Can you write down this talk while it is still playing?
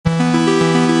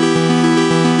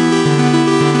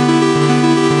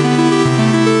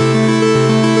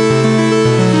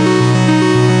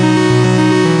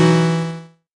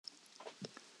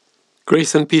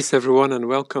Grace and peace, everyone, and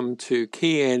welcome to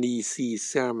KNEC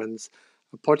Sermons,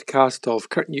 a podcast of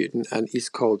Kurt Newton and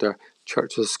East Calder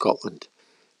Church of Scotland.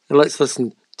 And let's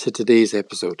listen to today's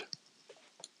episode.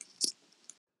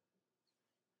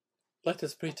 Let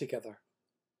us pray together.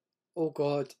 O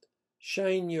God,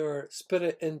 shine your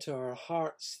Spirit into our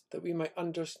hearts that we might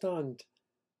understand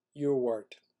your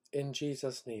word. In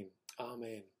Jesus' name,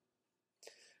 Amen.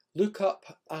 Look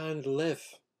up and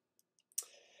live.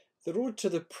 The road to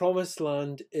the promised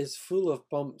land is full of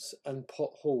bumps and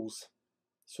potholes.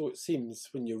 So it seems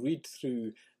when you read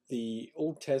through the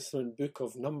Old Testament book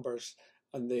of Numbers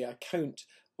and the account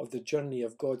of the journey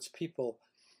of God's people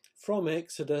from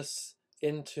Exodus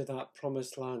into that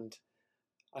promised land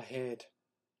ahead.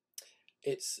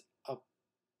 It's a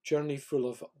journey full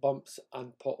of bumps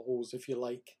and potholes, if you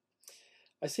like.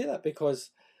 I say that because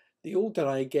the older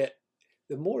I get,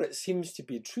 the more it seems to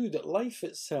be true that life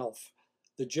itself,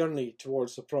 the journey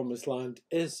towards the promised land,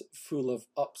 is full of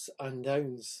ups and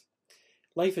downs.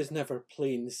 Life is never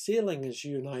plain sailing, as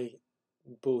you and I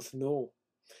both know.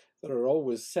 There are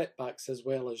always setbacks as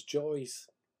well as joys.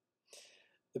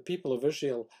 The people of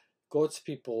Israel, God's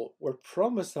people, were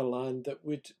promised a land that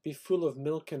would be full of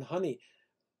milk and honey,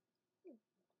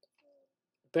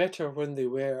 better when they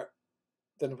were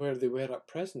than where they were at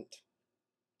present.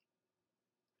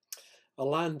 A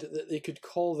land that they could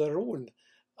call their own,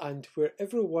 and where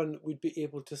everyone would be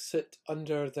able to sit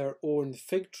under their own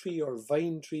fig tree or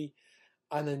vine tree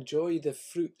and enjoy the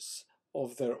fruits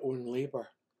of their own labour.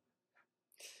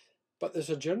 But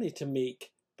there's a journey to make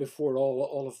before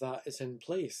all of that is in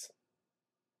place.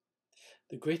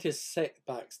 The greatest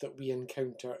setbacks that we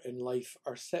encounter in life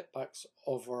are setbacks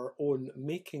of our own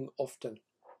making often.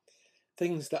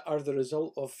 Things that are the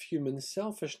result of human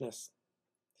selfishness.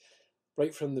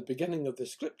 Right from the beginning of the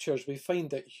scriptures, we find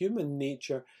that human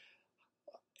nature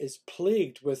is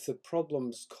plagued with the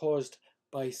problems caused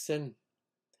by sin.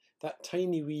 That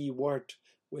tiny wee word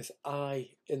with I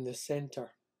in the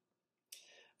centre.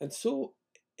 And so,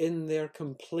 in their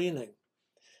complaining,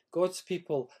 God's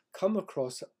people come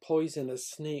across poisonous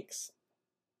snakes.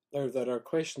 Now, there are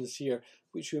questions here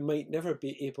which we might never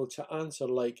be able to answer,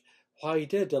 like, why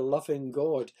did a loving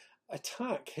God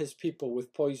attack his people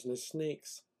with poisonous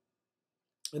snakes,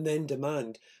 and then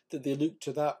demand that they look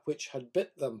to that which had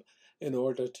bit them in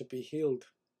order to be healed?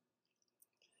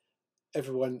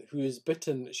 Everyone who is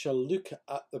bitten shall look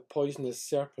at the poisonous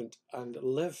serpent and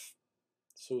live,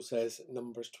 so says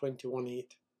Numbers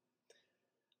 21:8.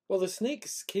 Well, the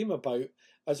snakes came about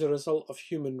as a result of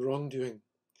human wrongdoing,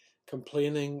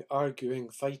 complaining, arguing,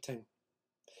 fighting.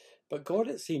 But God,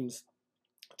 it seems,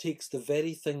 takes the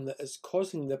very thing that is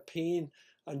causing the pain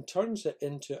and turns it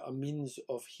into a means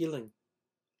of healing.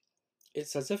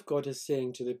 It's as if God is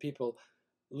saying to the people,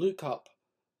 look up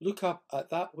at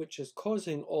that which is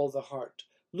causing all the hurt,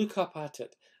 look up at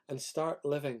it and start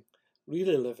living,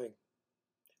 really living,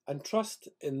 and trust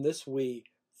in this way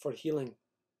for healing.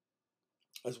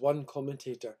 As one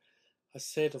commentator has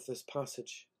said of this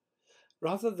passage,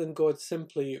 rather than God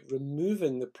simply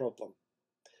removing the problem,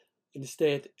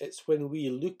 instead it's when we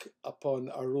look upon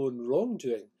our own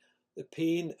wrongdoing, the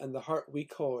pain and the hurt we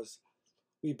cause,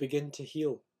 we begin to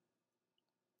heal.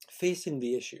 Facing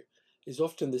the issue is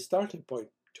often the starting point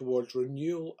towards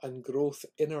renewal and growth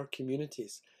in our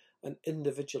communities and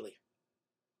individually.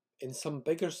 In some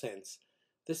bigger sense,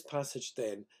 this passage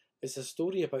then is a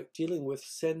story about dealing with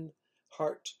sin,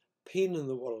 hurt, pain in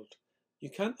the world. You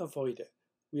can't avoid it.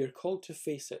 We are called to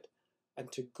face it and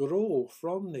to grow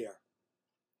from there.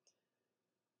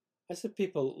 As the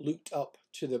people looked up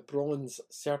to the bronze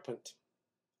serpent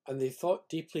and they thought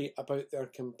deeply about their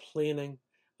complaining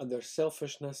and their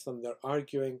selfishness and their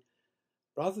arguing,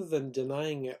 rather than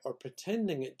denying it or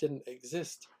pretending it didn't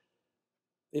exist,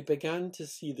 they began to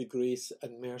see the grace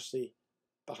and mercy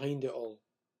behind it all.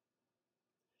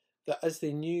 That as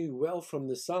they knew well from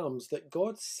the Psalms, that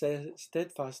God's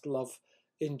steadfast love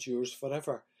endures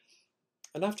forever.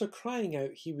 And after crying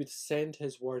out, he would send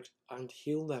his word and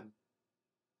heal them.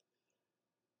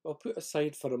 Well, put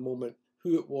aside for a moment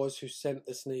who it was who sent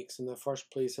the snakes in the first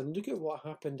place and look at what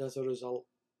happened as a result.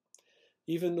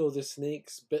 Even though the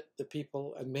snakes bit the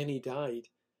people and many died,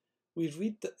 we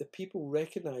read that the people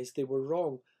recognized they were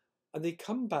wrong and they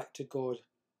come back to God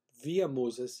via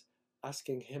Moses,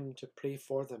 asking him to pray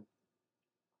for them.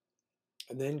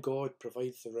 And then God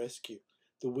provides the rescue,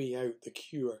 the way out, the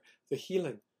cure, the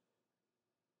healing.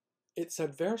 It's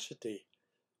adversity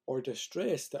or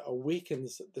distress that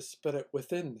awakens the spirit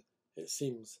within, it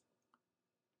seems.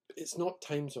 It's not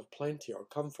times of plenty or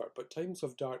comfort, but times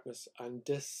of darkness and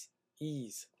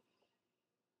dis-ease.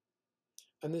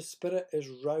 And the Spirit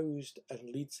is roused and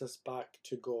leads us back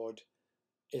to God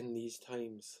in these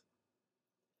times.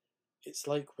 It's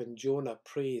like when Jonah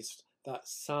praised that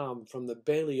psalm from the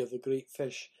belly of the great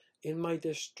fish. In my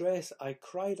distress I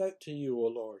cried out to you, O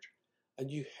Lord,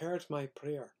 and you heard my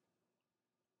prayer.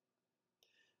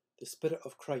 The Spirit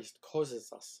of Christ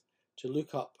causes us to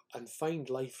look up and find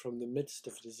life from the midst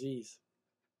of disease.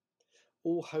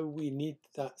 Oh, how we need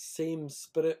that same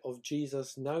Spirit of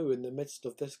Jesus now in the midst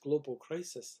of this global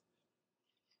crisis.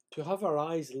 To have our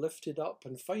eyes lifted up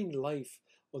and find life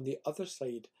on the other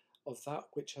side of that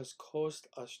which has caused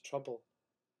us trouble.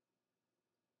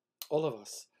 All of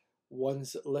us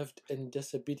once lived in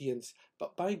disobedience,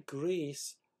 but by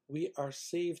grace we are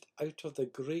saved out of the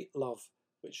great love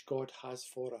which God has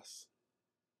for us.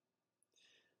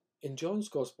 In John's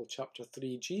Gospel, chapter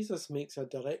 3, Jesus makes a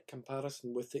direct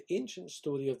comparison with the ancient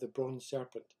story of the bronze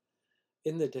serpent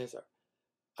in the desert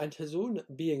and his own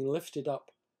being lifted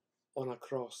up on a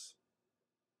cross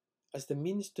as the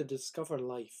means to discover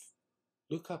life,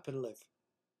 look up and live,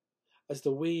 as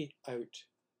the way out,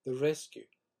 the rescue,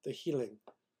 the healing,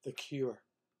 the cure.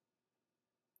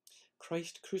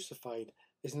 Christ crucified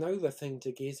is now the thing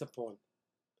to gaze upon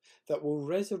that will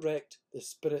resurrect the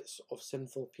spirits of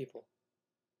sinful people.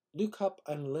 Look up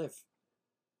and live,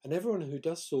 and everyone who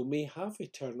does so may have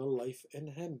eternal life in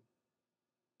him.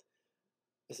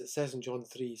 As it says in John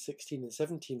 3:16 and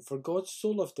 17, for God so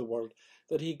loved the world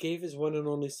that he gave his one and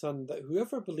only Son, that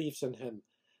whoever believes in him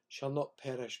shall not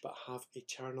perish but have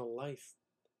eternal life.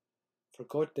 For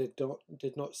God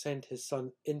did not send his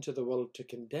Son into the world to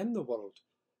condemn the world,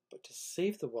 but to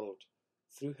save the world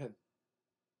through him.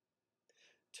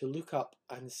 To look up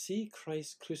and see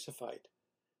Christ crucified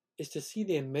is to see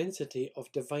the immensity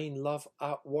of divine love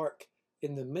at work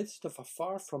in the midst of a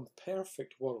far from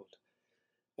perfect world,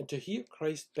 and to hear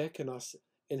Christ beckon us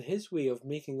in his way of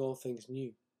making all things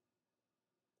new.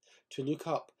 To look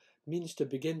up means to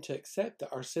begin to accept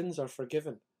that our sins are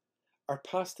forgiven, our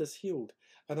past is healed,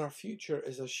 and our future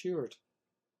is assured,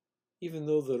 even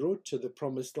though the road to the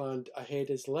promised land ahead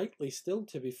is likely still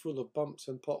to be full of bumps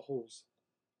and potholes.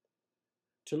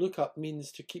 To look up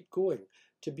means to keep going,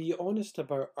 to be honest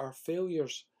about our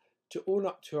failures, to own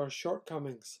up to our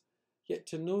shortcomings, yet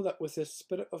to know that with the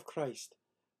Spirit of Christ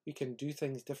we can do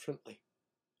things differently,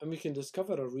 and we can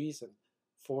discover a reason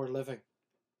for living.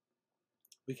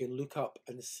 We can look up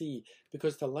and see,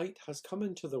 because the light has come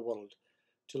into the world,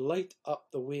 to light up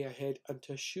the way ahead and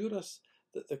to assure us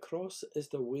that the cross is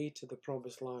the way to the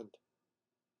promised land.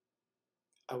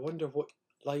 I wonder what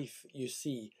life you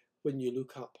see when you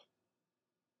look up.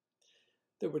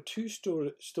 There were two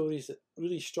stories that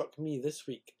really struck me this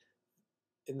week,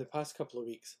 in the past couple of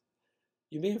weeks.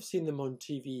 You may have seen them on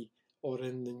TV or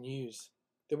in the news.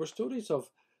 They were stories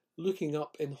of looking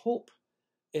up in hope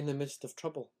in the midst of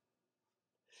trouble.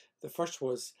 The first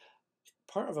was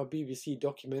part of a BBC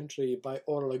documentary by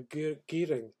Orla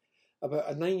Gearing about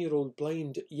a 9-year-old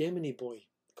blind Yemeni boy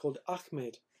called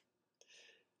Ahmed.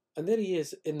 And there he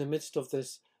is in the midst of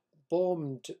this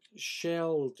bombed,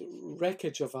 shelled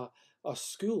wreckage of a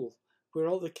school where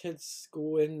all the kids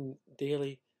go in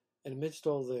daily, and amidst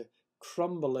all the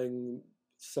crumbling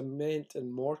cement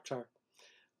and mortar.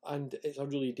 And it's a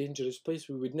really dangerous place.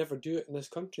 We would never do it in this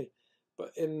country.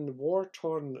 But in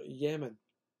war-torn Yemen,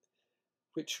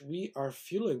 which we are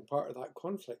fueling part of that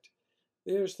conflict,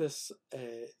 there's this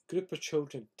group of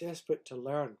children desperate to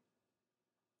learn.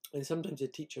 And sometimes the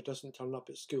teacher doesn't turn up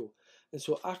at school. And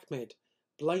so Ahmed,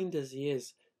 blind as he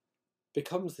is,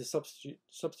 becomes the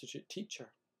substitute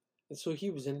teacher. And so he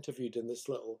was interviewed in this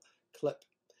little clip.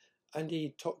 And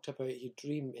he talked about his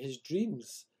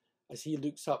dreams as he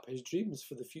looks up, his dreams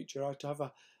for the future are to have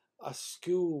a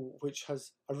school which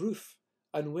has a roof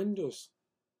and windows.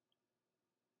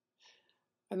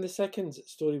 And the second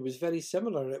story was very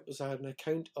similar. It was an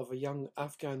account of a young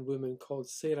Afghan woman called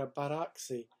Sarah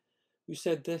Barakci, who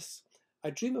said this: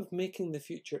 I dream of making the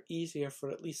future easier for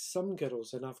at least some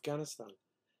girls in Afghanistan,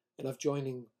 and of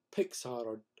joining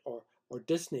Pixar or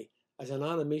Disney as an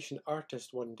animation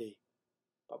artist one day.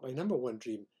 But my number one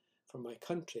dream for my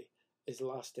country is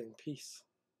lasting peace.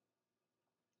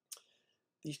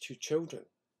 These two children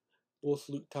both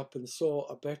looked up and saw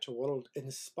a better world,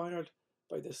 inspired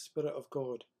by the Spirit of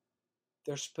God.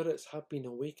 Their spirits have been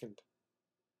awakened.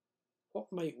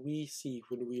 What might we see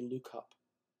when we look up?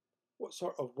 What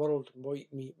sort of world might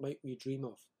we dream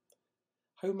of?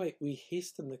 How might we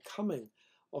hasten the coming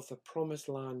of the promised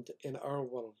land in our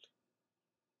world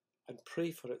and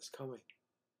pray for its coming?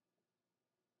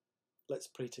 Let's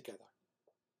pray together.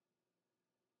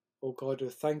 Oh God, we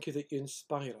thank you that you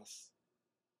inspire us.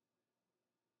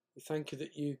 We thank you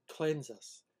that you cleanse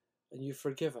us and you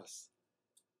forgive us.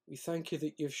 We thank you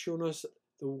that you've shown us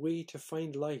the way to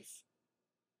find life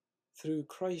through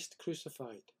Christ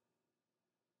crucified.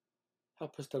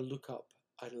 Help us to look up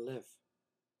and live,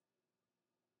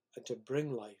 and to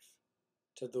bring life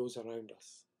to those around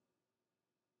us.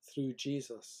 Through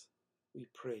Jesus, we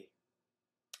pray.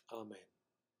 Amen.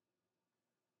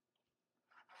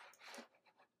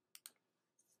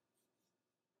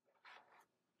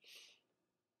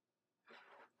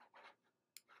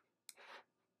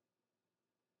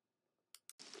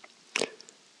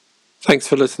 Thanks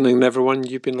for listening, everyone.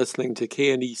 You've been listening to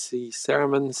KNEC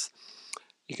Sermons.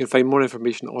 You can find more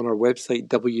information on our website,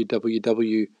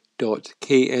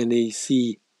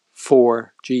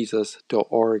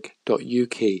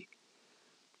 www.knec4jesus.org.uk.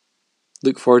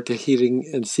 Look forward to hearing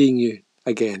and seeing you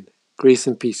again. Grace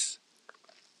and peace.